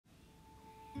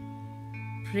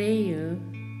Prayer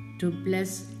to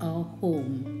bless our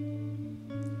home.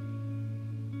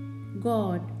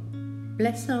 God,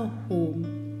 bless our home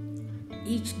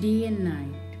each day and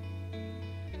night,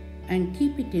 and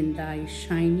keep it in thy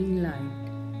shining light.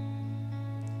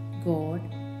 God,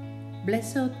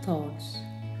 bless our thoughts,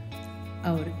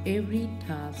 our every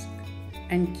task,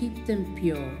 and keep them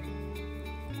pure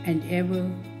and ever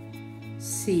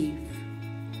safe.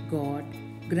 God,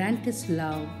 grant us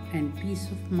love and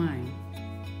peace of mind,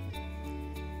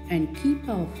 and keep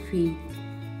our faith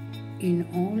in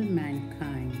all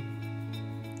mankind.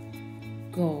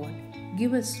 God,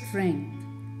 give us strength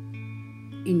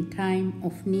in time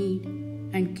of need,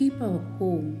 and keep our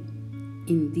home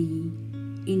in Thee.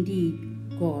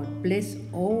 Indeed, God, bless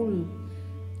all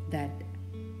that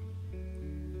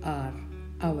are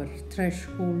our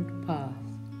threshold path,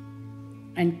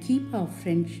 and keep our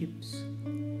friendships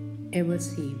ever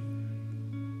safe.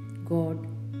 God,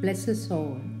 bless us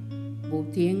all,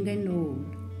 both young and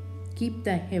old. Keep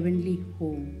the heavenly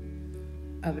home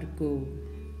our goal.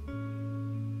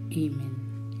 Amen.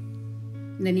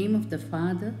 In the name of the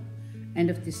Father, and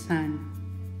of the Son,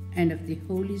 and of the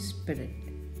Holy Spirit.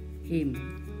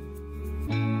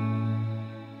 Amen.